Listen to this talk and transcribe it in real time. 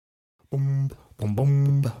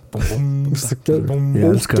Ógeðfelld.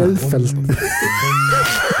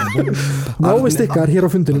 Návist ykkar hér á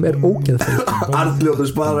fundinum ógeðfelld. Arnljótur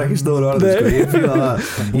sparar ekki stóru orði sko. Ég fíla það.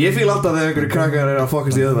 Ég fíla alltaf þegar einhverju krakkar að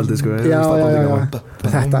fokast í auðveldi sko. Já.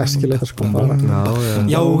 Þetta skilur þetta sko bara.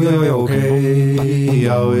 Já, ok.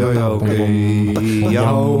 Já,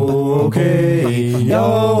 ok. Já,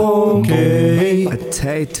 ok. A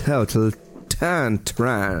total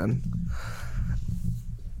tantran.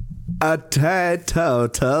 A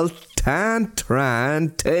total tantran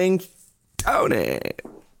ting Tony.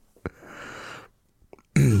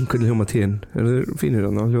 Hvernig hljóma tíðin? Þið fínir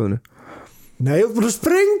hann á hljóðinu? Nei, ég er búin að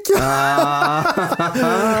sprengja.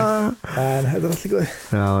 En þetta alltaf góð.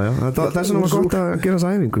 Já, þess vegna var gott að gera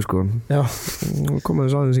þessa æfingu sko. Já. Koma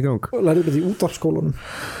þess aðeins í gang. Lærið þetta í útvarpsskólanum.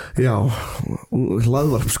 Já,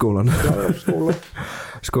 hlaðvarpsskólan.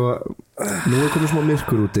 Sko, nú komið smá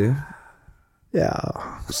myrkur úti. Já.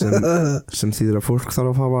 Sem þýðir að fólk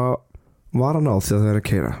þarf að hafa varan á því að það að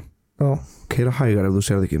keyra. Já. Keyra hægar ef þú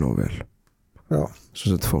sérð ekki nógu vel. Já. Svo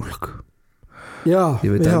sett fólk. Já.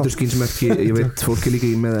 Ég veit endurskinsmerki, ég veit fólk líka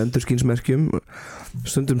með endurskinsmerkjum.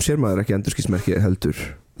 Stundum sér maður ekki endurskinsmerki heldur.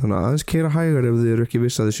 Þannig að aðeins keyra hægar ef þið eru ekki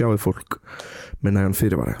viss að þið sjáu fólk með nægan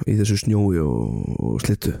fyrirvara í þessu snjói og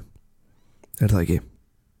slittu. Er það ekki?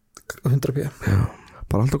 100p. Já.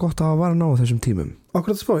 Bara alltaf gott að hafa varan á þessum tímum.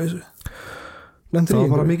 Akkur þetta spá í þessu? Það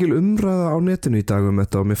var bara mikil umræða á netinu í dag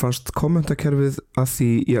þetta og mér fannst kommentakerfið að því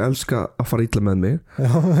ég elska að fara illa með mig.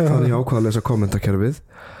 Þannig ég ákvað að lesa kommentakerfið.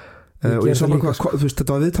 Og ég sá bara hvað, þú veist,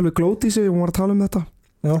 þetta var viðtal við Glódísi og hún var að tala um þetta.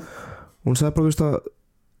 Já. Hún sagði bara, þú veist, að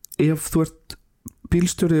ef þú ert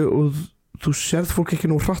bílstjóri og þú sérð fólk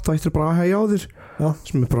ekki nú hratt þá ættir bara að hægja á þér. Já.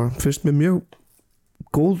 Sem er bara, fyrst mér mjög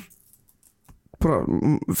góð bara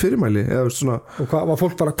fyrirmæli eða svona. Og hvað var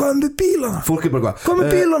fólk bara, hvað með bílana? Fólk er bara hvað með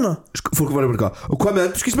bílana? Fólk var bara hvað, og hvað með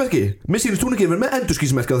endurskinsmerki? Mér sýnist hún ekki verið með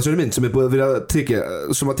endurskinsmerki á þessari mynd sem er búið að vera að tekja,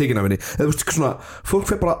 sem var tekin af henni eða þú veist, svona, fólk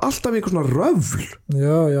fer bara alltaf í eitthvað svona röfl.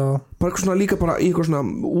 Já. Bara eitthvað svona líka bara í eitthvað svona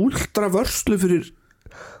últra vörslu fyrir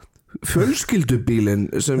fjölskyldubílinn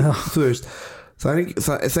sem, þú veist, það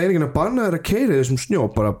er ekki að banna þér að keyra í þessum snjó,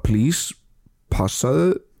 bara please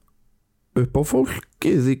passaðu upp á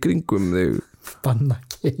fólkið í kringum þig. Banna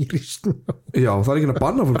keyra í snjó. Já, það er ekki að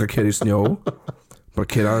banna fólk að keyra í snjó, bara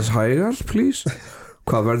keyra aðeins hægar please.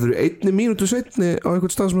 Hvað verður 1 mínútu seinni á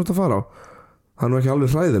einhvern stað sem þú ert að fara á? Það er nú ekki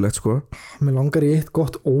alveg hræðilegt sko. Mér langar í eitt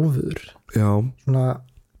gott óveður. Já.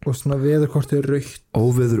 Svona veðurkortið er rautt.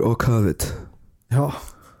 Óveður og COVID. Já.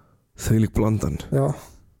 Þvílík blandan. Já.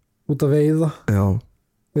 Út að veiða. Já.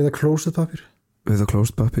 Veiða klósettpapír. Við að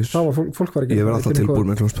klósettpapir. Það var fólk var ekki. Ég verð alltaf tilbúin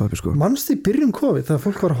með klósettpapir sko. Manst í byrjun COVID þegar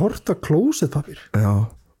fólk var að horta klósettpapir. Já.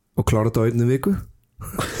 Og klára þetta á 1 viku.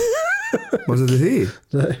 Manst þetta því?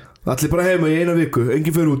 Nei. Allir bara heima í 1 viku,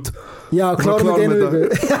 enginn fyrir út. Já, klára þetta 1 viku.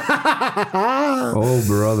 Oh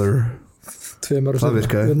brother. 2 ára það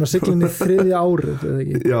virkaði. Við erum að sigla inn í 3. árið eða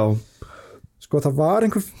ekki. Já. Sko það var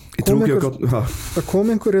það kom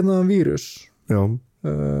einhver vírus. Já.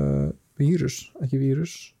 Vírus, ekki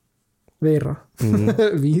vírus. Veira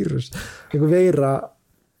vírus, einhver veira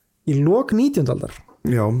í lok 19. aldar.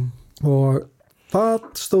 Já. Og það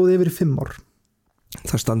stóð yfir í 5 ár.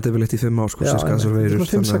 Það standi yfir litt í 5 ár sko. Já, svona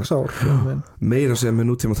 5-6 ár. Meira sem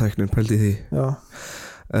með nútíma tæknin pældi því. Já.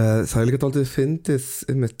 Það er líka dálítið fyndið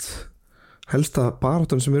einmitt helsta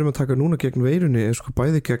baráttan sem við erum að taka núna gegn veirunni er sko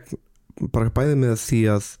bæði með því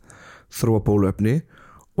að þróa bóluefni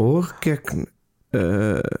og gegn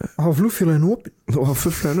hafa flugfélagin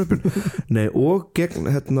opin. Nei, og gegn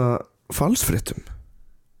falsfréttum.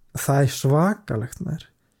 Það er svakalegt mér.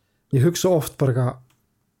 Ég hugsa oft bara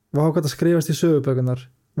hvað þetta skrifast í sögubökunar,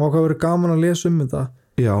 hvað verður gaman að lesa þetta.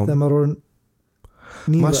 Já. Þegar maður orðin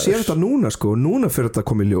nýðaður. Maður sér þetta núna sko, núna fyrir þetta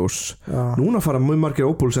komið ljós. Já. Núna fara mjög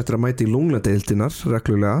margir óbólusettir að mæta í lungnadeildinar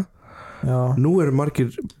reglulega. Já. Nú eru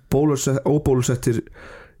margir óbólusettir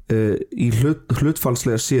í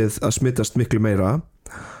hlutfallslega séð að smittast miklu meira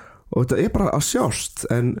og þetta er bara að sjást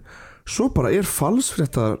en svo bara er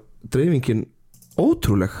falsfrétta dreifingin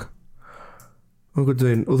ótrúleg og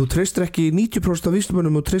þú treystir ekki 90% af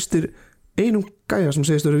vísindamönnum og treystir einum gæja sem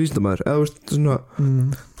segist að vera vísindamæður eða veist svona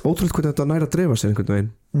ótrúlega hvernig þetta næra að dreifa sér einhvern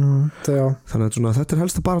veginn. Þannig að svona, þetta er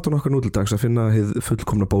helsta baráttan okkar nú til dags að finna hið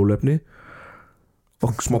fullkomna bóluefni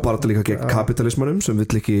og smá baráttan líka gegn kapitalismanum sem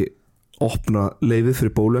vill ekki opna leyfið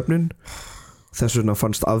fyrir bóluefnin. Þess vegna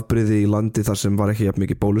fannst afbrigði í landi þar sem var ekki jafn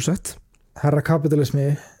mikið bólusett. Herra kapitalismi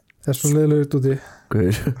er svo leiðilegur úti.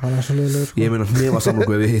 Guður. Hann er svo leiðilegur sko. Ég meina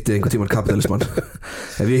hnefasamlóku ef ég hitti einhvern tímann kapitalismann.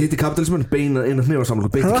 Ef ég hitti kapitalismann beina inn á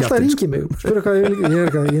hnefasamlóku beint Hann er alltaf að kjaftin, ringi mig, spura hvað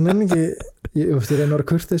ég nenni ekki ég reyna að vera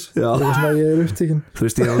kurteis Já. ég er upptíkin. Þú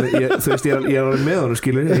veist, ég er alveg með honum,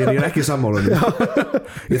 skilur. Ég er ekki sammála honum.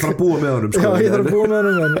 Ég þarf að búa með honum, sko. Já, ég þarf að búa með hann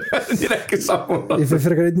en Ég er ekki sammála. ég fyrir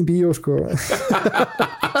frekar einn í bíó sko.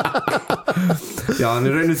 Já, hann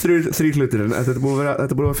er raunin þrý hlutir en þetta er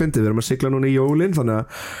búið að fyndið. Við erum að sigla núna í jólin, þannig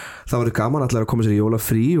að það verður gaman allir að koma sér í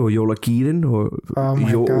jólafrí og jólagýrin og, Oh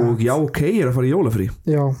my God. og já, ok, ég er að fara í jólafrí.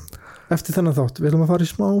 Já, eftir þennan þátt við ætlum að fara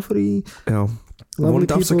í smá frí. Já, Lovely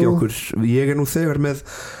vonandi afsaki people. okkur. Ég er nú þegar með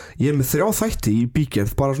 3 þætti í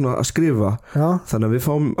bígerð, bara svona að skrifa, Já, þannig að við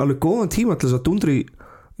fáum alveg góðan tíma til þess að dundra í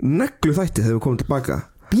neglu þætti þegar við komum tilbaka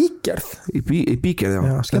bígerð. í bígerð, já.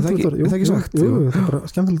 Já, skemmtilegt orð. Er það ekki sagt? Jú, það er bara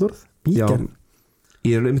skemmtilegt orð. Bígerð.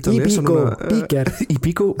 Ég er einmitt að Í lesa bíkó, núna bígerð. í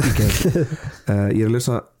bígerð. Ég er að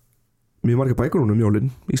lesa mjög margar bækur núna um jólin,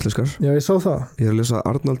 íslenskar. Já, ég sá það. Ég er að lesa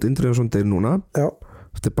Arnald Indriðarsson deyr núna. Já,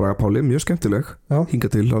 Þetta er Braga Páli, mjög skemmtileg. Já.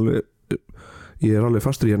 Hingað til alveg, ég er alveg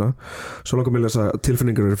fastur í hérna. Svo langar mér að lesa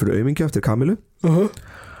Tilfinningar eru fyrir aumingja eftir Kamilu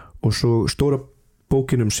og svo stóra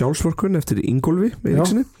bókin sjálfsvorkunn eftir Ingólfi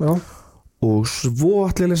Eiríksinni já, og svo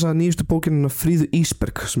ætla ég að lesa nýjustu bókin Fríðu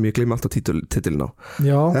Ísberg sem ég gleymi alltaf titilin á.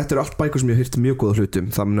 já. Þetta eru allt bækur sem ég hef heyrt mjög góða hlutum,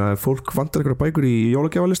 þannig að ef fólk vantar einhverja bækur í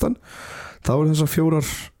jólagjafalistan þá er þessar 4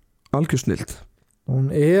 algjörsnild. Hún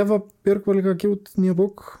Eva Björg var líka að gefa út nýja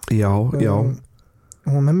bók. Já.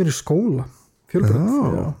 Hún var með mér í skóla fjölbreytt.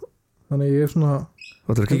 Já. Þannig ég hef svona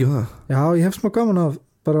Það er að kíkja á það. já, ég hef smá gaman af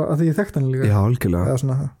bara að því ég þekkt hann líka. Já, algjörlega. Eða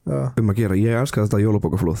svona, já. Að gera, ég elska þetta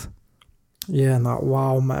jólabókaflóð.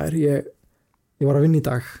 Maður ég var að vinna í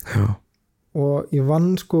dag Já. og ég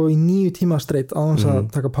vann sko í 9 tíma streitt á þess að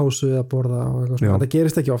taka pásu eða borða og eitthvað svona. Já. Það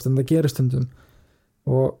gerist ekki oft en það gerist stundum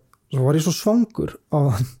og svo var ég svo svangur á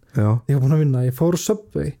þann Já. ég var búin að vinna, ég fór á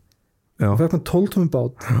Subway Já. og fekk með 12 tómi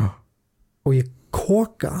bát og ég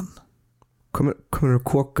kokaði hann Hvað er að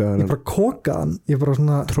koka ég bara kokaði hann, ég bara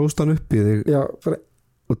svona tróst hann upp í þig já, bara,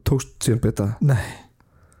 og tókst síðan bita? nei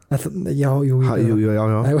já, jú, Jú, já.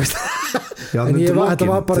 Nei, veist, Já, en ég var, þetta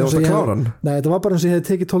var bara eins og ég hann. nei, þetta var bara eins og ég hefði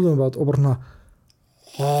tekið 12 tómi bát og bara svona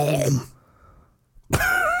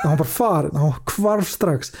hann var bara farin, hann hvarf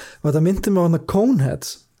strax og þetta myndi mig á hann að Coneheads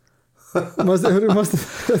mástu Ég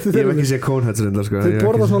hef ekki séð Coneheads reyndar, sko. þau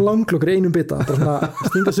borða svona langklokkur í einum bita bara svona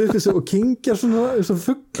stinga sig upp þessu og kingja svona eins og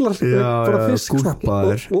fuglar bara fisk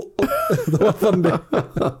skúpaðir. það var þannig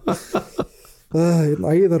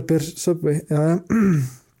æðarbyr Subway já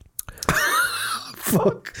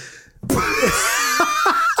fuck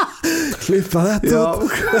klippa þetta Já.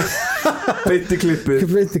 Beinti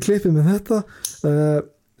klippið með þetta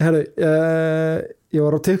herru ég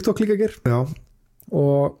var á TikTok líka ger Já.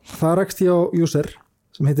 og það rakst ég á user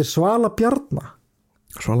sem heitir Svala Bjarna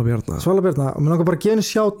Svala Bjarna og mér langar bara að gefa henni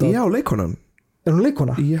sjáta Já, leikonan. er hún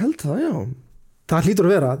leikona? Ég held það, já. Það hlýtur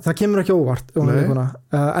að vera, það kemur ekki óvart ef hún er Nei. leikona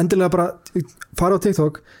endilega bara fara á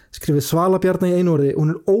TikTok skrifið Svala Bjarna í einu orði og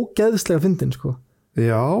hún er ógeðslega fyndin sko.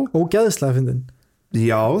 Já. ógeðslega fyndin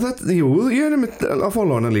Já, ég er einmitt að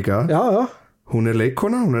follow hana líka. já, Hún er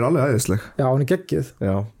leikona, hún er alveg æðisleg. hún er geggið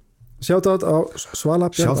Já. sjáta á Svala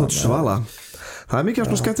Bjarna Shoutout Svala. Það er mikið af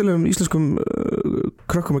svona skemmtilegum íslenskum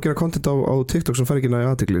krökkum að gera content á TikTok sem fer ekki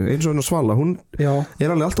næja aðtekli. Eins og hennar Svala, hún já,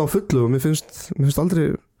 er alveg alltaf á fullu og mér finnst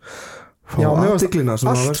aldrei fá mér finnst aðteklina sem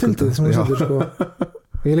allt fyndið sem hún setur sko.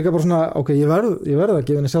 ég er líka bara svona, ok, ég verð að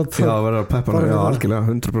gefa henni sjálf Já, verður að peppa hana, Bara- já, algjörlega,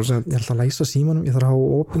 100%. ég ætla að læsa símanum, ég þarf að hafa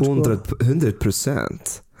opinn sko.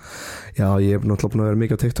 100%. Já, ég hef náttúrulega búin að vera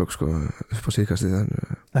mikið á TikTok sko, upp á síðkastið en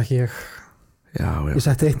ekki ég, já. ég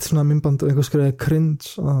setti eitt svona myndband og einhver skrifaði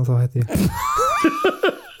cringe og þá hætti ég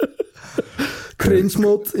cringe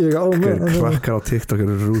mode Krakkar á TikTok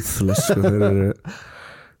eru ruthless sko, þeir eru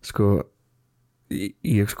sko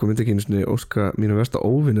ég sko myndi ekki einu sinni óska mínu versta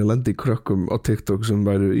óvinni lendi í krökkum á TikTok sem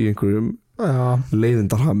væru í einhverjum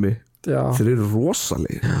leiðindarhami. já, Þeir eru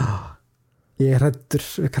rosalegir. ég er hræddur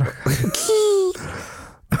við krakka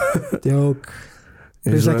djók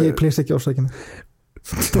please ekki ásækja mig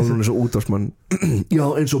Tala hún eins og útvarsmann. Já,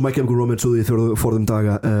 eins og My Chemical Romance og því forðum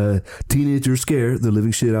daga Teenagers scare the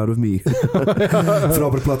living shit out of me.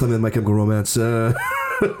 Frábær plata með My Chemical Romance.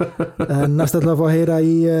 en næst ætla að fá að heyra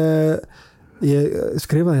í ég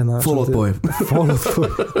skrifaði hérna Fall Out Boy.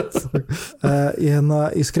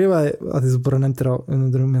 ég skrifaði að því þú bara nefndir á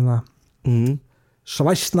hérna,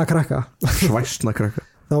 svæsna krakka Svæsna krakka.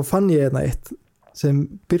 þá fann ég hérna eitt sem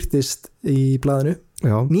byrtist í blaðinu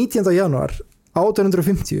Já, 19. janúar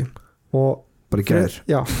 1850 og bara í gær.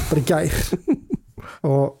 já, bara í gær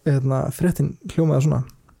og hérna, fréttin hljómaði svona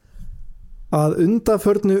Að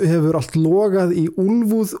undaförnu hefur allt logað í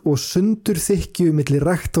úlfúð og sundurþykkju milli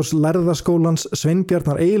rektors lærðaskólans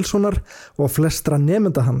Sveinbjarnar Egilssonar og flestra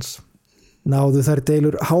nemenda hans. Náðu þær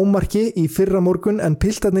deilur hámarki í fyrramorgun en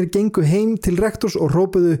piltarnir gengu heim til rektors og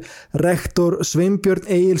hrópuðu rektor Sveinbjörn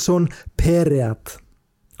Egilsson Periat.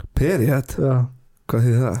 Periat? Já. Hvað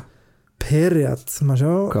þýðir það? Periat, maður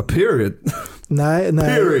sjá. Hvað, period? Nei,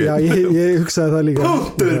 period. Já, ég hugsaði það líka.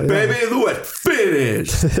 Punktur, baby, þú ert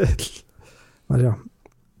finished. Maður sjá.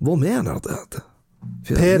 Hvað menar þetta?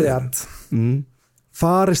 Periat.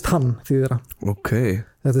 Farist hann, þýðir það. Ok.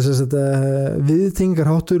 Þetta er sem sagt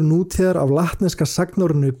viðtingarháttur nútíðar af latneska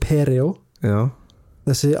sagnorðinu pereo. Já.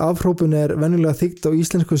 Þessi afhrópun er venjulega þýtt á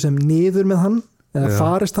íslensku sem niður með hann eða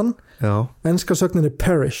farist hann. Já. Enska sögnin er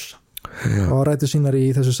perish. Já. Og rætur sínar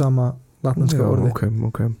í þessu sama latneska orði.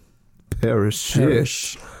 Ok.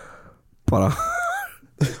 Perish. Bara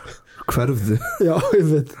hverfðu. Já, ég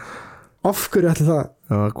veit. Af hverju ætli það?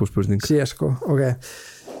 Já, góð spurning. Sé sko, ok.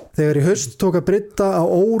 Þegar í haust tók að brydda á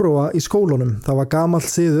óróa í skólunum, það var gamalt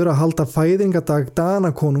siður að halda fæðingadag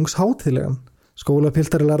Danakonungs hátíðlegan.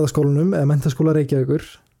 Skólapiltar í lærðaskólanum eða menntaskóla Reykjavíkur,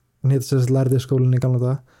 hann heitir þess að lærðaskólanum í gamla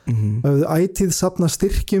daga, og hefðu ætíð safna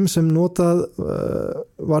styrkjum sem notað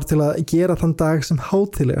var til að gera þann dag sem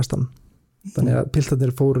hátíðlegastan. Þannig að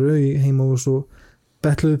piltarnir fóru í heimahús og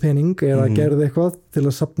betluðu pening eða gerðu eitthvað til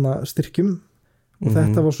að safna styrkjum og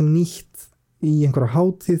þetta var svo nýtt í einhverja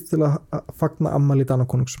hátíð til að fagna afmæli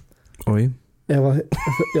Danakonungs. Oj. Já.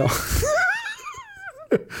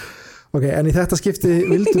 Ok, en í þetta skipti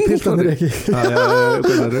vildu piltarnir ekki.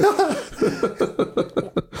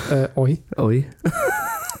 Oj.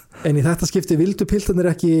 En í þetta skipti vildu piltarnir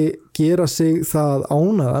ekki gera sig það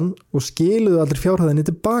ánæðan og skiluðu aldrei fjárhæðinni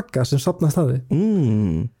tilbaka sem safnast hafði.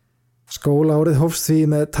 Skólaárið hófst því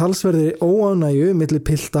með talsverði óánægju milli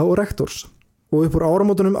pilta og rektors. Og upp úr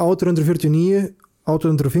áramótunum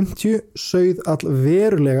 1849-1850 sauð all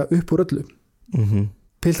verulega upp úr öllu.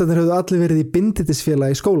 Piltarnir höfðu allir verið í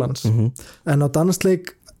binditisfélagi skólans, en á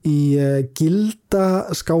dansleik í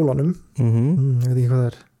gildaskálanum, ég veit ekki hvað það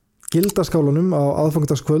er, gildaskálanum á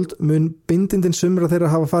aðfangadagskvöld mun bindindin sumra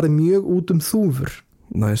þeirra hafa farið mjög út þúfur.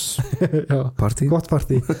 Nice. Partí. Gott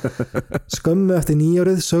partí. Skömmu eftir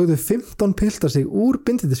nýjárið sögðu 15 piltar sig úr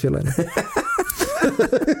binditisfélaginu.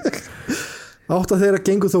 8 þeirra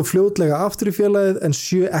gengu þó fljótlega aftur í félagið en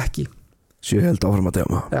 7 ekki. 7 held áfram að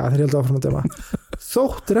dæma. Já, þeir held áfram að dæma.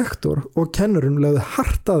 Þótt rektor og kennurum lögðu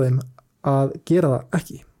hart að þeim að gera það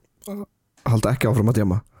ekki. Halda ekki áfram að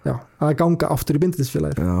dæma. Já, að ganga aftur í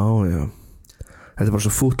binditisfélagið. Já. Þetta er bara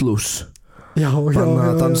svo footloose. Já. Bannað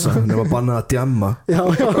að dansa, nema bannað að djamma. Já.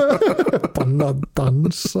 Bannað að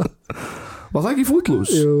dansa. Var það ekki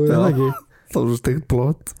footloose? Jú, það ekki. Það var svo steikt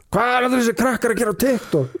plott. Hvað er þessi krakkar að gera á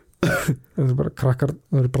TikTok? Það er bara krakkar,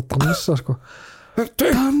 það er bara að dansa sko.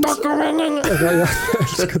 TikTok á mennin. Ég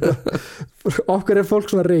elskar það. Okkur er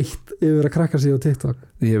fólk svona reitt yfir að krakka sig á TikTok.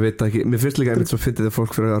 Ég veit ekki, mér finnst líka einmitt svo fyndið að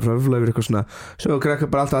fólk fyrir að röfla yfir eitthvað svona svo krakkar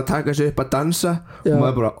bara alltaf að taka sig upp að dansa og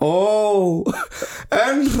maður bara,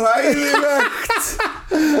 en hræðilegt.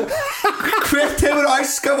 Hvert hefur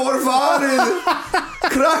æska voru farið?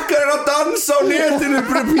 Krakkar er að dansa á netinu,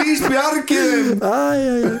 please bjargið.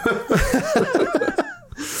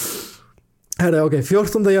 Herra, ok,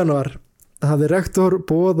 14. janúar hafði rektor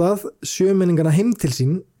boðað sjömenningana heim til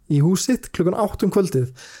sín í húsitt klukkan 8 kvöldið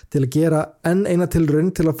til að gera enn eina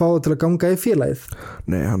tilraun til að fá það til að ganga í félagið.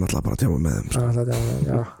 Nei, hann ætlaði bara að tjáma með þeim.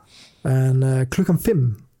 Já. En klukkan 5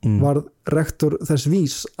 var rektor þess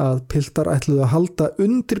vís að piltar ætluðu að halda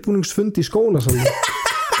undirbúningsfund í skólasalunum.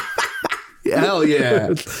 Hell yeah.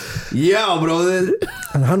 Já, bróðir.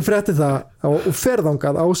 En hann frétti það og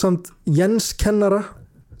ferðangað ásamt Jens kennara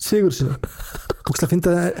Sigurðssyni. Búkslega fyndi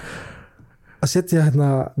að setja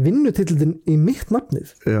vinnutitildin í mitt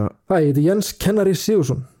nafnið. Já. Það heiti Jens Kennari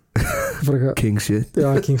Sigurðsson. King shit.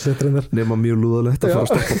 Já, king shit reyndar. Nema mjög lúðalegt að fara að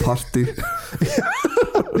stoppa partí.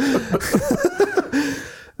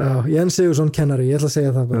 Já, Jens Sigurðsson kennari, ég ætla að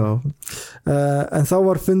segja það bara. En þá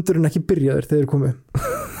var fundurinn ekki byrjaður þegar þeir komu.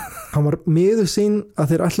 Hann var miður sín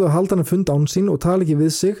að þeir ætluðu að halda hann að funda án sín og tala ekki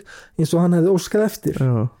við sig eins og hann hefði óskað eftir.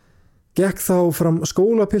 Já. Gekk þá fram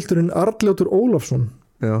skólapilturinn Arnljótur Ólafsson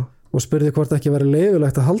og spurði hvort ekki væri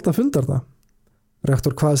leyfilegt að halda fundarna.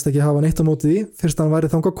 Rektor kvaðst ekki hafa neitt á móti því fyrst hann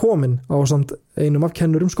væri þangað kominn ásamt einum af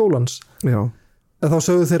kennurum skólans. Já. En þá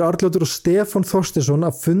sögðu þeir Arnljótur og Stefán Þorsteinsson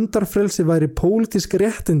að fundarfrelsi væri pólitísk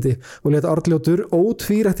réttindi og lét Arnljótur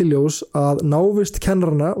ótvírætt í ljós að návist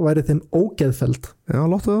kennarana væri þeim ógeðfelld. Já,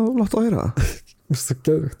 láttu að heyra það.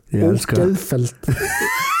 Ógeðfelld.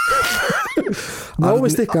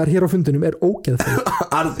 Návist ykkar hér á fundinum ógeðfelld.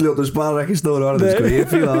 Arnljótur sparar ekki stóru orðin sko.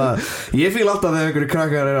 Ég fíla alltaf þegar einhverju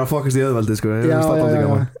krakkar að fokast í auðveldi sko. Já.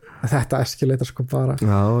 Þetta eskileitar sko bara.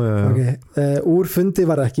 Já. Okay. Úr fundi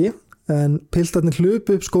var ekki, en piltarnir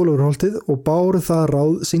hlupu upp skólaúrholtið og báru það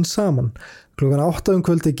ráð sín saman. Klukkan 8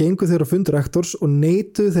 kvöldi gengu þeir á fundur rektors og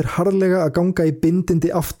neituðu þeir harðlega að ganga í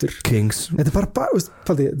bindindi aftur. Kings. Þetta er bara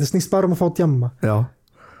þetta snýst bara að fá djamma. Já.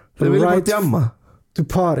 Þeir vilja bara djamma. To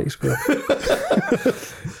party, sko.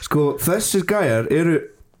 Sko, þessir gæjar eru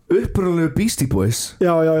upprunalegu Beastie Boys.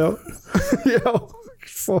 Já.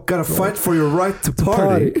 Gotta fight for your right to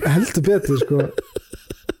party. Heldur betur, sko.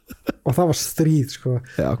 Og það var stríð, sko.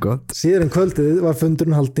 Já, gott. Síðan kvöldið var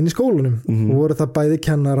fundurinn haldinn í skólanum og voru það bæði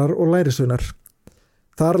kennarar og lærisveinar.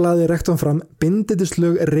 Þar laði rektorn fram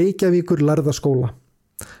bindindslög Reykjavíkur lærðaskóla.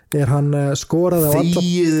 Hann skoraði á alla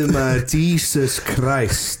Þýðið maður, Jesus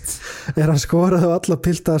Christ. Hann skoraði á alla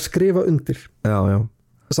pilta að skrifa undir. Já.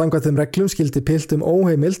 Samkvæmt þeim reglum skildi piltum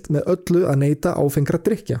óheimilt með öllu að neita áfengra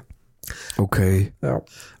drykkja. Ok. Já.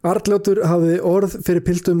 Arnljótur hafði orð fyrir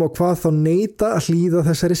piltum og hvað þá neita að hlýða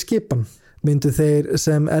þessari skipan. Myndu þeir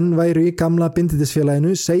sem enn væru í gamla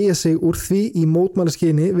bindindisfélaginu segja sig úr því í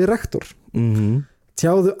mótmælaskyni við rektor.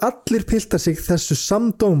 Tjáðu allir piltar sig þessu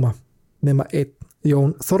samdóma nema einn,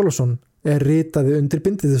 Jón Þorláksson, ritaði undir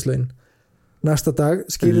bindindislögin. Næsta dag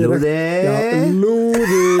skýrði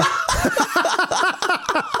Lúði.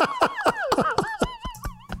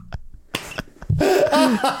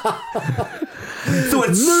 Þú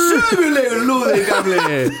ert sögulegur lúði, gamli.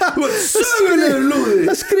 Þú ert sögulegur lúði.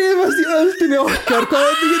 Það skrifast í öldinni okkar. Hvað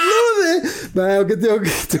er þetta ekki lúði? Nei, ok, tjók.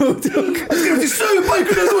 Það skrifast í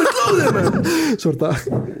sögubækuna, þú ert lúði. Sorta.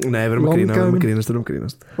 Nei, við erum að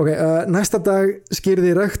grínast. Ok, næsta dag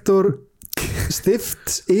skýrði rektor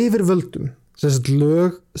stifts yfir völdum. Sett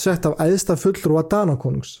lög sett af æðsta fulltrúa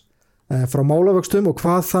Danakonungs. Frá málavöxtum og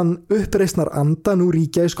hvað þann uppreisnar anda nú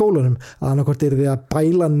ríkja í skólanum. Annarkvort þið að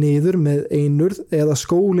bæla niður með einurð eða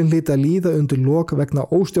skólinn hlyti að líða undir lok vegna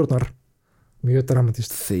óstjórnar. Mjög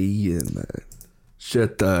dramatíst. Þegið með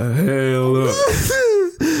shut the hell up.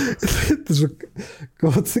 Þetta er svo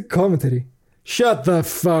gott commentary. Shut the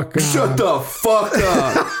fuck up.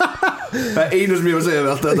 Það einu sem ég var að segja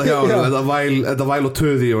við alltaf þetta hjá hann, þetta væl og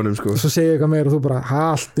töði í honum sko. Svo segja ég eitthvað meira og þú bara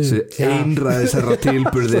haltu einræðis herra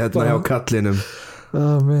tilburði hérna hjá kallinum.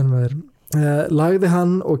 Lagði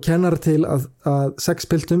hann og kennar til að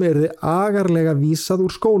 6 piltum yrði agarlega vísað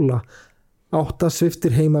úr skóla. 8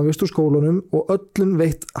 sviptir heimavist úr skólanum og öllum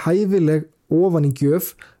veitt hæfileg ofan í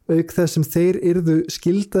gjöf auk þess sem þeir yrðu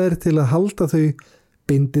skildaðir til að halda þau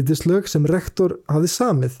bindindislög sem rektor hafði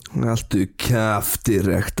samið. Alltu kjafti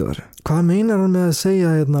rektor. Hvað meinar hann með að segja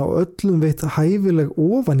hérna og öllum veitt hæfileg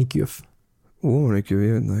ofan í gjöf? Ofan í gjöf,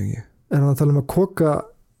 ég veit það ekki. Hann að tala um að koka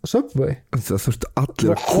Subway? Það þurfti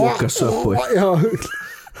allir að koka Subway. Já,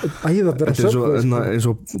 æðabera Subway. Þetta er eins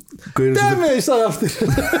og Demi, ég sagði aftur.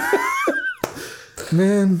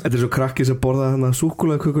 Þetta er svo krakki sem borða hérna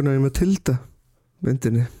súkkulaðikökuna í Matilda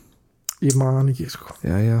myndinni. Ég man ekki, sko.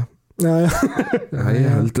 Já, ég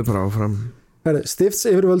heldur bara áfram. Stifts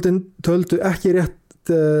yfirvöldin töldu ekki rétt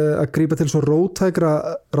að grípa til svo rótækra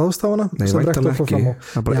ráðstafana. Nei, væntanlega ekki.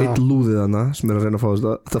 Það er bara einn lúðið hana sem er að reyna að fá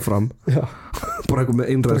þetta fram. Já. Bara eitthvað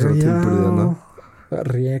með einræðislega tilburðið hana.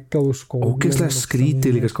 Rekaðu skóla. Ógeðslega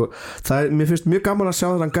skrítið líka sko. Mér finnst mjög gaman að sjá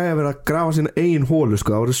þennan gæja vera að grafa sína eigin hólu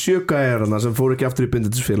sko. Það voru 7 gæjar hana sem fóru ekki aftur í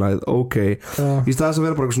bindindisfélagið. Ok, í staðis að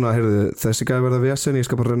vera bara svona, heyrðu, þessi gæja verða vesen, ég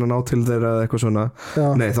skal bara reyna að ná til þeirra eða eitthvað svona.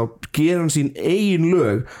 Nei, þá gerir hann sín eigin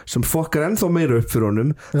lög sem fokkar ennþá meira upp fyrir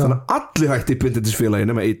honum. Þannig að allir hætti í bindindisfélagið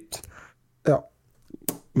nema einn. Já.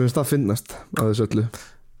 Mér finnst það finnast á þessu öllu.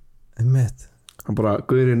 Hann bara,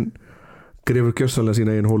 guðurinn grefur gjörsamlega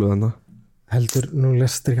sína eigin hólu þannig. Heldur nú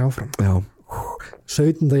lestir ekki áfram. Já.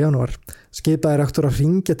 17. janúar skipaði rektor að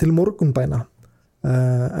hringja til morgunbæna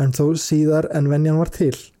en þó síðar en venjan var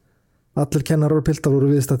til. Allir kennarar og piltar voru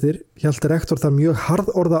viðstættir. Héldi rektor þar mjög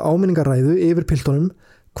harðorða áminningaræðu yfir piltunum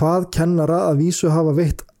hvað kennara að vísu hafa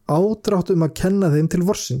veitt ádrátt að kenna þeim til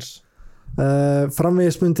vorsins.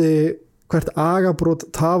 Framvegis myndi hvert agabrót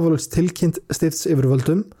tafarlaust tilkynnt stifts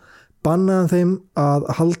yfirvöldum. Bannaði þeim að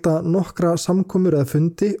halda nokkra samkomur eða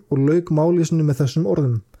fundi og lauk mállýsinu með þessum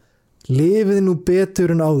orðum. Lifið nú betur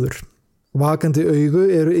en áður. Vakandi augu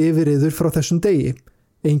eru yfir yður frá þessum degi.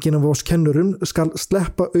 Enginn af oss kennurum skal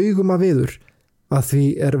sleppa augum af yður. Að því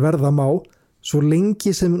verða má, svo lengi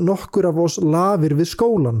sem nokkur af oss lafir við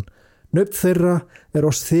skólan. Nöfn þeirra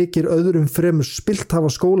oss þykir öðrum fremur spilt hafa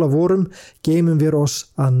skóla vorum, geymum við oss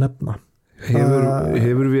að nefna.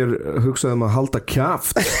 Hefur við hugsað að halda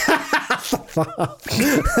kjaft?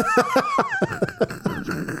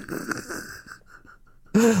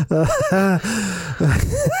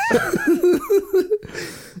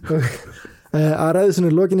 Að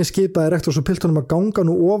ræðisinu lokinni skipaði rektor svo piltunum að ganga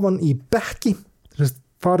nú ofan í bekki,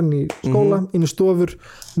 farin í skóla, inn í stofur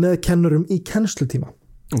með kennurum í kennslutíma.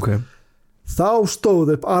 Ok. Þá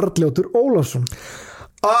stóð upp Arnljótur Ólafsson.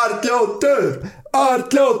 Arnljótur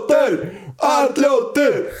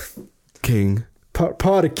King.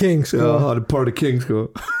 Party King, sko. Já, það er Party King, sko.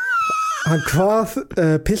 Hann kvað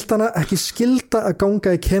piltana ekki skylda að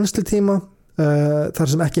ganga í kennslutíma þar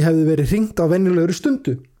sem ekki hefði verið hringt á venjulegri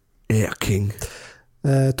stundu. Yeah, King.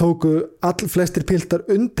 Tóku flestir piltar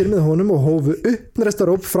undir með honum og hófu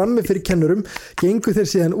uppnræstaróp frammi fyrir kennurum, gengu þeir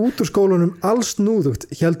síðan út úr skólanum alls núðugt,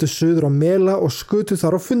 héldu suður á mela og skutu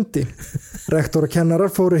þar á fundi. Rektor og kennarar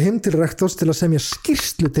fóru heim til rektors til að semja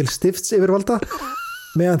skýrslu til stiftsyfirvalda.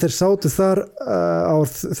 Meðan þeir sátu þar á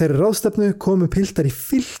þeirri ráðstefnu komu piltar í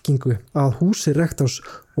fylkingu að húsi rektors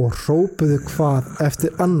og hrópuðu hvað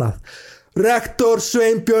eftir annað. Rektor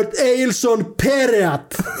Sveinbjörn Egilsson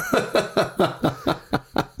Pereat.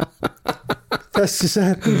 Þessi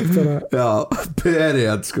setning bara. Já,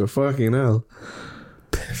 Pereat, sko, fucking hell.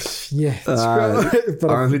 Shit, sko.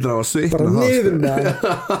 Hann hlýtur að svitna bara það, niður sko. með hann.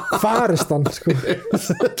 Farist hann, sko.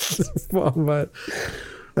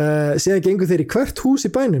 Síðan gengu þeir í hvert hús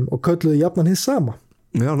í bænum og kölluðu jafnan hið sama.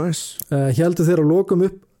 Já, nice. Héldu þeir að lokum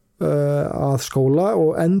upp að skóla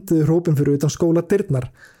og enduðu hrópin fyrir utan skóladyrnar.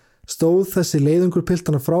 Stóð þessi leiðungur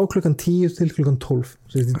piltana frá klukkan 10 til klukkan 12.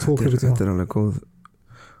 Þetta er alveg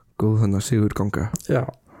góð þannig að sigur ganga. Já.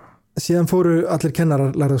 Síðan fóru allir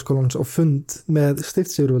kennarar lærðaskólans og fund með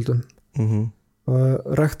stiftsyfirvöldum.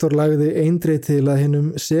 Rektor lagði eindrið til að hinum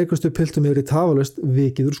segustu piltum yfir í tafalaust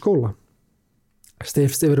vikið úr skóla.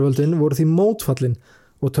 Stiftsyfirvöldin voru því mótfallin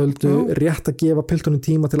og töldu rétt að gefa piltunum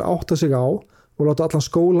tíma til að átta sig á og láta allan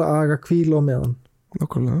skóla aga hvíla á meðan.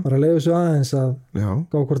 Nákvæmlega. Bara leiðu svo aðeins að Já.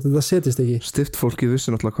 Gá hvort þetta setist ekki. Stiftfólkið vissi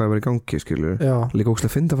náttúrulega hvað var í gangi, skilur. Já. Líka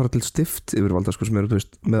ókslega fyndi að fara til stift yfirvalda, sko, sem eru, þú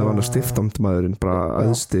veist, meðan hann stiftamtmaðurinn bara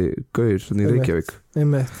æðsti gaur svona í Reykjavík.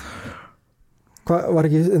 Einmitt. Hvað var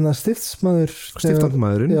ekki innan stiftsmaður?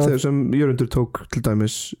 Stiftamtmaðurinn, þegar sem Jörundur tók til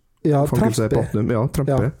dæmis fangelsaði bátnum. Já,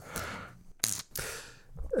 Trampi.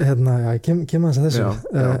 Ég kem aðeins að þessu.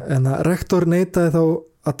 En að rektor neitaði þá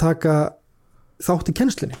að taka þátt í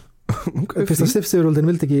kennslunni. Fyrst að stiftsyfirvöldin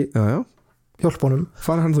vildi ekki hjálpa honum.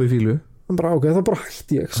 Fara hann þó í fílu? Hann bara þá bara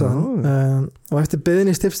hætti ég, og eftir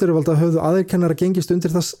beðinni stiftsyfirvalda höfðu aðrir kennara gengist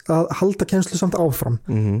undir þess að halda kennslu samt áfram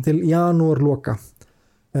til janúarloka.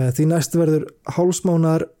 Því næst verður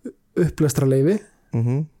hálfsmánaðar upplestrarleyfi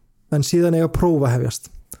en síðan eiga prófa hefjast.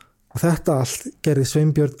 Og þetta allt gerði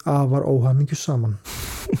Sveinbjörn afar óhamingju saman.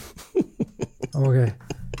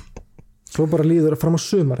 Svo bara líður fram á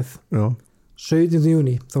sumarið. Já. 17.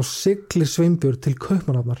 júní, þá siglir Sveinbjörn til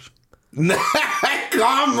Kaupmannahafnar. Nei,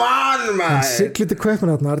 come on, man! Hann siglir til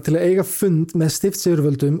Kaupmannahafnar til að eiga fund með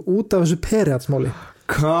stiftsyfirvöldum út af þessu Pereatsmáli.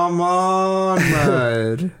 Come on,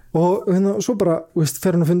 man! Og svo bara,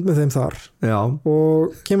 fer hann að fund með þeim þar. Já.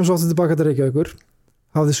 Og kemur svo aftur tilbaka til Reykjavíkur.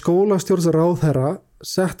 Hafði skólastjórnsráðherra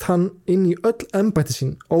sett hann inn í öll embætti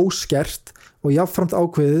sín óskert og jafnframt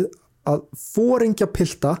ákveðið að foringja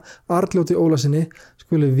pilta Arnljóti Ólafssyni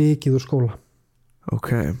skuli vikið úr skóla.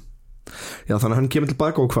 Ok. Já, þannig að hann kemur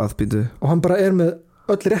tilbaka og hvað, býtu? Og hann bara er með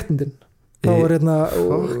öll réttindin. Þá er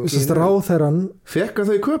ráðherran. Fekk hann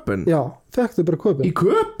þau í köpun? Já, fekk þau bara köpun. Í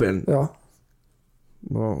köpun? Já.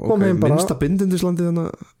 Ok, minnsta bindindislandið þannig.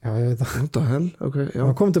 Já, ég veit það. What the hell? Ok, já.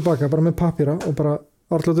 Hann kom tilbaka bara með papíra og bara,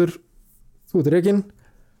 Arnljótur, þú ert rekinn.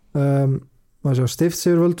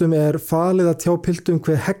 Stiftsyfirvöldum er falið að tjá piltum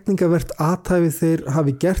hver hegningarvert athæfið þeir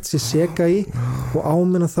hafi gert sér seka í og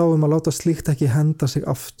áminna þá að láta slíkt ekki henda sig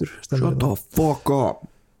aftur. Shut the fuck up.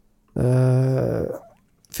 1.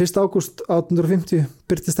 ágúst 1850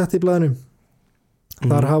 birtist þetta í blaðinu.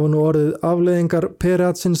 Þar hafa nú orðið afleiðingar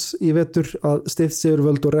Pereatsins í vetur að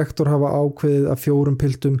stiftsyfirvöld og rektor hafa ákveðið að 4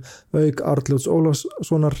 piltum auk Arnljóts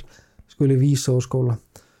Ólafssonar skuli vísa á skóla.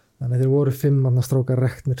 Þannig þeir voru 5 strákar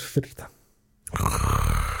reknir fyrir þetta.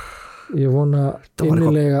 Ég vona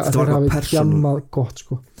innilega að þeir hafi gjammað gott,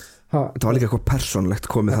 sko. Þetta var líka eitthvað persónlegt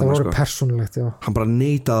komið þetta þarna, var persónlegt, já. Hann bara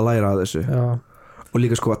neitaði að læra að þessu. Já. Og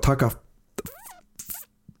líka sko að taka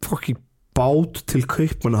fucking bát til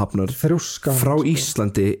Kaupmannahafnar þrjóska frá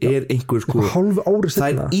Íslandi er einhver sko hálfu ári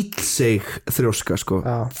seinna. Það er illseg þrjóska, sko.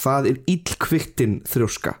 Já. Það er illkvittin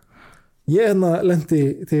þrjóska. Ég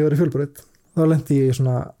lendi þegar ég var í Fjölbraut, þá lendi ég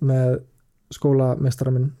svona með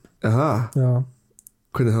skólameistara minn. Já.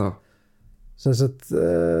 Hvernig það?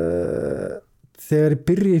 Þegar ég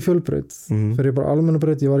byrja í Fjölbraut fyrir ég bara almennu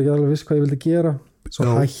braut, ég var ekki alveg viss hvað ég vildi gera, svo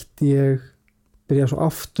hætti ég byrja svo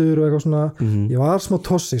aftur og eitthvað svona ég var smá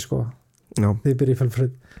tossi sko þegar ég byrja í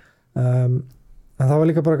Felfreyð en það var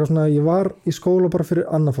líka bara eitthvað svona ég var í skóla bara fyrir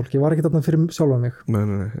annað fólk ég var ekki þarna fyrir sjálfa mig nei,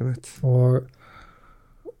 ég veit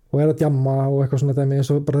og að djamma og eitthvað svona dæmi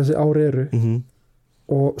eins og bara þessi ári eru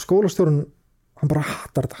og skólastjórinn hann bara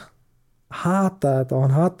hataði þetta og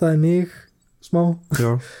hann hataði mig smá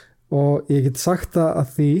og ég get sagt það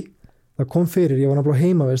að því það kom fyrir, ég var náttúrulega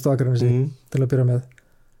heimavist á Akranesi til að byrja með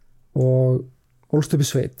og ólst upp í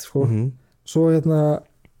sveit sko. Svo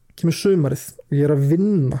kemur sumarið og ég að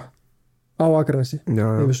vinna á Akranesi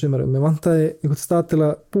yfir sumarið og mér vantaði einhvern stað til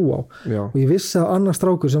að búa á og ég vissi að annar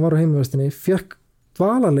strákur sem var á heimavistinni fekk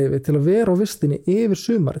dvalarleyfi til að vera á vistinni yfir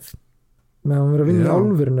sumarið meðan hann verið að vinna í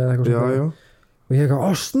álfurinu eða eitthvað svona og ég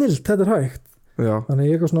eitthvað, snilt, þetta er hægt þannig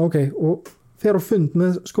ég eitthvað svona, ok og fer á fund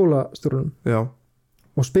með skólastjórunum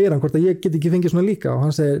og spyr hann hvort að ég get ekki fengið svona líka og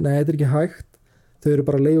hann segir, nei, þetta er ekki hægt þau eru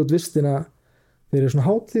bara að leigja út vistina þeir eru svona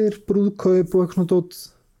hátíðir, brúðkaup og eitthvað svona dót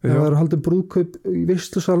það eru haldið brúðkaup í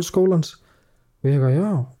veislusal skólans og ég eitthvað,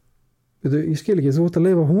 já ég skil ekki, þú ert að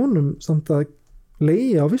leyfa honum samt að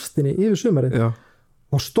leigja á vistinni yfir sumarið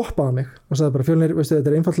og stoppaði mig og sagði bara, Fjölnir, veistu,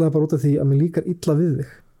 þetta er einfallega bara út af því að mér líkar illa við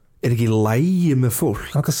þig er ekki lægi með fólk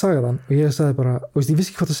þetta sagði hann og ég sagði bara, veistu, ég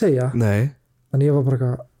vissi ekki hvað að segja þannig ég var bara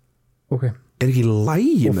eitthvað, ok er ekki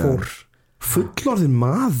lægi með hann fullorðin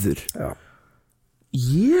maður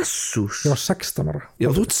Jesús ég var 16 ára já,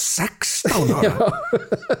 þú ert 16 ára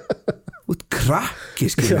þú ert krakki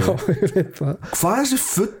skilur ég veit það hvað er þessi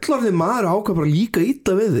fullorðin maður ákvað bara líka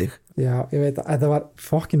illa við þig já, ég veit að þetta var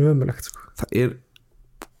fokkin ömulegt sko.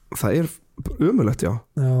 það er ömulegt, já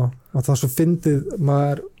og það svo fyndið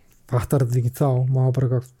maður fattar þetta ekki þá maður bara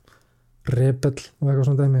eitthvað rebell og eitthvað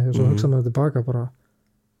svona dæmi og svo hugsa maður tilbaka bara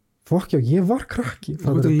fokk já, ég var krakki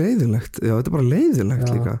þetta er leiðilegt, já þetta er bara leiðilegt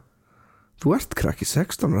líka þú ert krakki,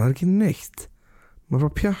 16 það er ekki neitt maður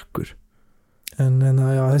var pjakkur en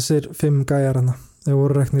já, þessir 5 gæjar hana þeir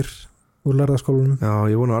voru reknir úr lærðaskólanum já,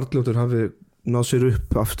 ég vona að Arnljótur hafi náð sér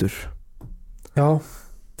upp aftur já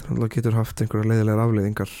það getur haft einhverja leiðilegar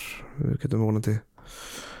afleiðingar við getum vonandi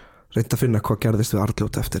reynd að finna hvað gerðist við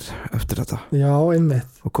Arnljót eftir þetta já,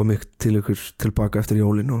 einmitt og komið til ykkur tilbaka eftir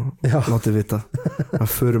jólin og látið vita að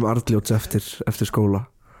förum Arnljóts eftir skóla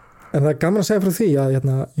en það er gaman að segja frá því að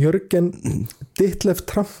Jörgen Ditlev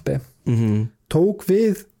Trampe tók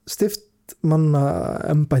við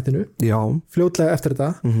stiftmannaembættinu fljótlega eftir þetta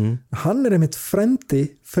hann er einmitt frendi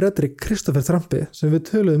Fredrik Kristoffer Trampe sem við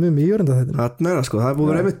töluðum í jörundaþættinu það er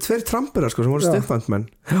búið einmitt 2 Trampera sem voru stiftmannsmenn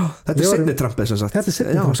þetta er seinni Trampe sem sagt þetta er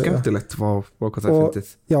seinni Trampe skemmtilegt hvað það er fyndið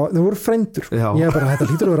já, þau voru frendur ég er bara, þetta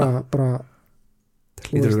lítur að vera bara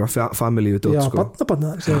lítur að vera family við dót já, barnabarna,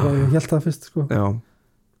 ég held það fyrst sko.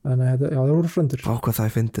 en þau voru frendur hvað það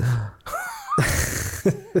er fyndið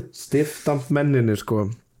stiftmannsmenninir sko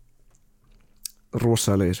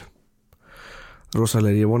rosalegir,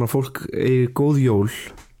 ég vona að fólk eigi góð jól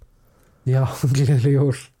já, gleðileg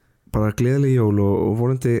jól bara gleðileg jól og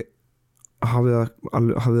vonandi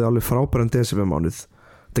hafið alveg frábæran desembermánuð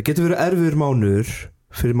það getur verið erfiður mánuður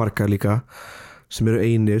fyrir marga líka sem eru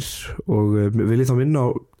einir og vil ég þá minna á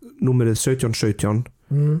númerið 1717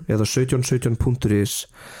 eða 1717.is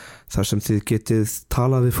þar sem þið getið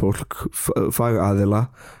talað við fólk fagaðila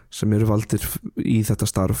sem eru valdir í þetta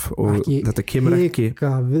starf og þetta kemur ekki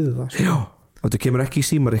við það, já, þetta kemur ekki í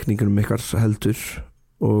símareikningunum ykkar heldur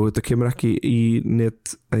og þetta kemur ekki í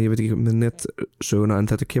net, ég veit ekki með netsöguna en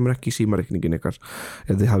þetta kemur ekki í símareikningin ykkar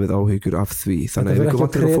ef þið hafið áhyggjur af því þannig að ef ykkur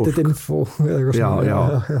vantar fólk já.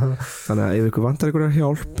 Þannig að ef ykkur vantar einhverja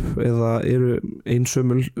hjálp eða eru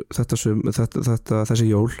einsömmul þessi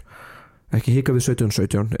jól ekki hika við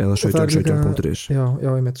 1717 eða 1717.is já, ég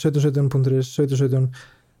með 1717.is 1717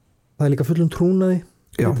 það er líka fullum trúnaði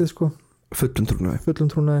sko. fullum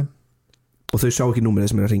trúnaði og þau sjá ekki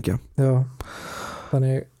númerið sem er að ringja já,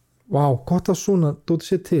 þannig gott að svona dóti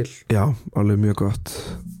sér til já, alveg mjög gott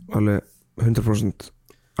alveg 100%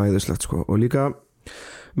 æðislegt sko. og líka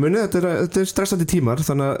munið, þetta er stressandi tímar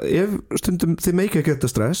þannig að ef stundum þið meika ekki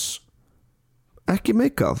þetta stress ekki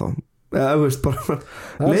meika það þá eða veist bara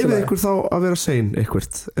leifið ykkur þá að vera sein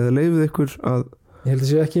eitthvað eða leifið ykkur að ég held að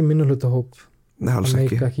sé ekki í minnuhlutahóp alls að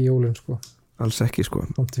meika ekki jólin sko alls ekki sko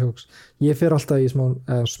ég fer alltaf í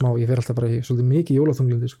ég fer alltaf bara í svolítið mikið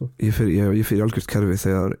jólaþunglindi sko ég fer í algjört kerfi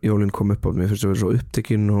þegar jólin kom upp á mér fyrst að vera svo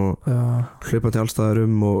upptekinn og hlaupa til allstaðar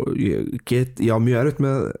og ég mjög erfitt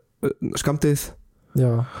með skammdegið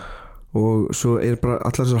og svo er bara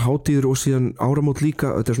allar þessar hátíður og síðan áramót líka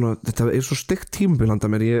þetta er svo steikt tímabil handa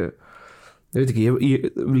mér ég veit ekki,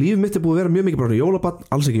 líf mitt er búið að vera mjög mikið bara jólabarn,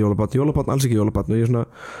 alls ekki jólabarn og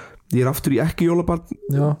ég er aftur í ekki jólabarn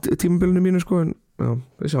tímabilinu mínu sko en Já,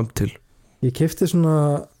 við sjáum til. Ég keypti svona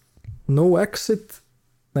No Exit.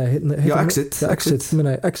 Nei, Já, Exit. Exit.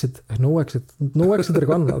 No Exit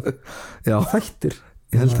eitthvað annað. Já, Þættir.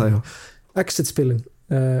 ég held það, já. Exit spilin.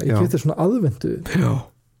 Ég Já. keypti svona aðvendu. Já.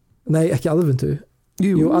 Nei, ekki aðvendu.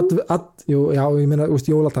 Jú, já, ég meina,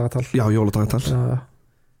 jóladagatal. Já, jóladagatal. Já.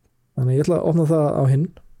 Þannig ég ætla að opna það á hinn.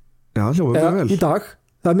 Já, hljóma vel. Í dag.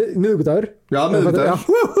 Það er miðvikudagur. Já, miðvikudagur.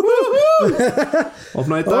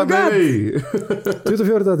 Opna í dag, baby.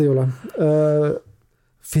 24 dagar til jóla.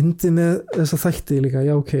 Fyndi með þessa þætti líka,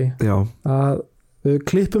 já, ok. Já. Að við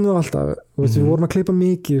klippum það alltaf. Við vorum að klippa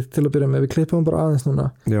mikið til að byrja með. Við klippum bara aðeins núna.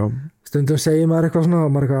 Já. Stundum segir maður eitthvað svona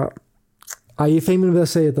og maður eitthvað, ég feimin við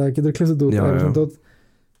að segja þetta, getur klippið út. Já.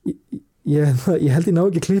 Ég held ég ná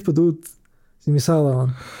ekki klippið út sem ég sagði á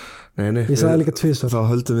hann. Nei, ég sagði líka tvisvar. Þá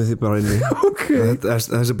höldum við því bara inni. Okay.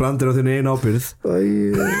 Þessi brandir á þinni einu ábyrgð.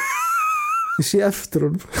 Ég sé eftir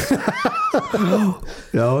hún.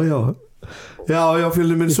 Já,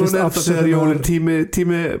 fylgir minn svo nefnt þegar jólinn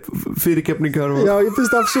tími fyrirgefningar og... Já, ég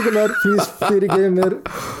byrst afsökunar fyrirgefið mér.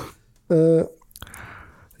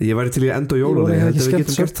 Ég væri til í enda á jólalagi. Heldur við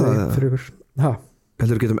getum gert það fyrir ykkur.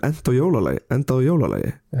 Heldur við getum enda á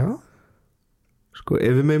jólalagi. Já. Sko,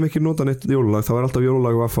 ef við meðum ekki nota neitt jólalag þá er alltaf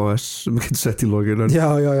jólalag og FAS sem við getum sett í login. Já.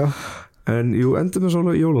 En jú, endum við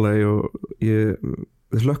svo jólalagi og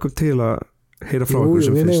við hlökkum til að heyra frá ykkur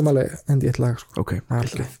sem fyrst. Jú, við meðum alveg endi eitt lag, sko. Ok.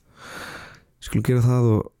 Skulum gera það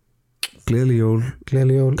og gleðileg jól.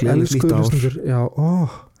 Gleðilegt nýtt ár. Já,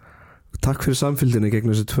 Takk fyrir samfylgdinni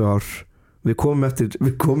gegn þessi 2 ár. Við komum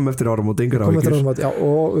eftir áramót, engar áhyggjur. Já,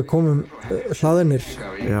 og við komum hlaðinir.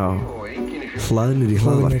 Já. Hlaðinir í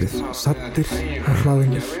hlaðvarpið. Sattir og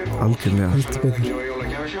hlaðinir. Algjörlega. Heldur betur.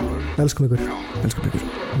 Elskum ykkur.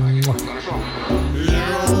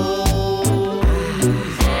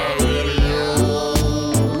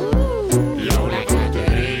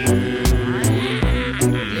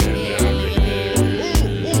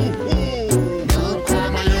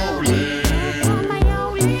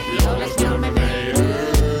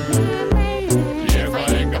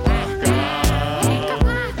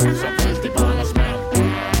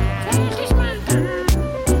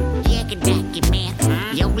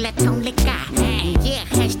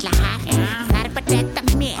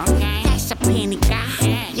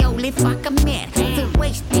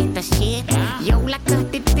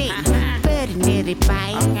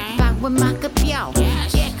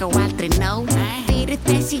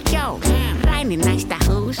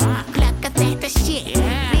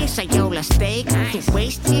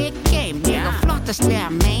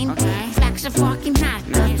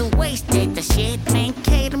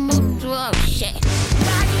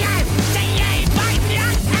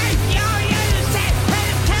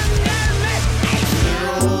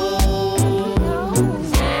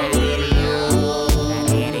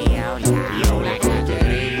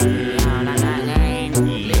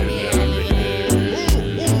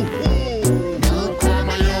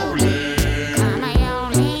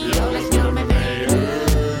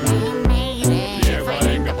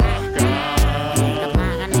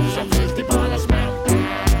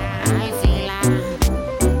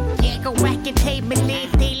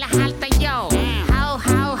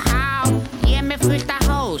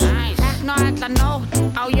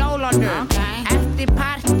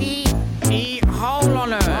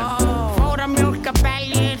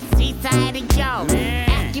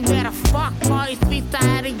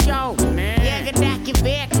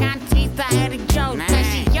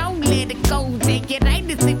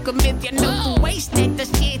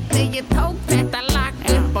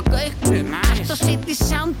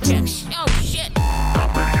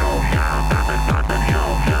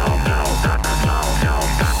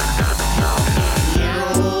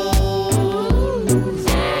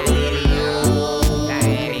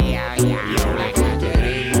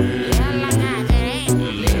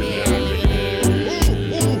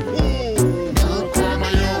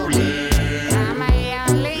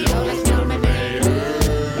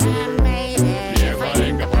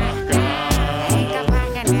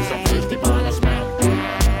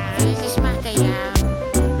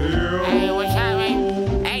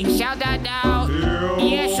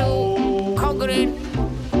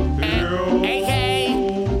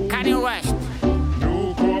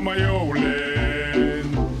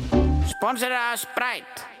 Sponsor of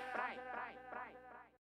Sprite.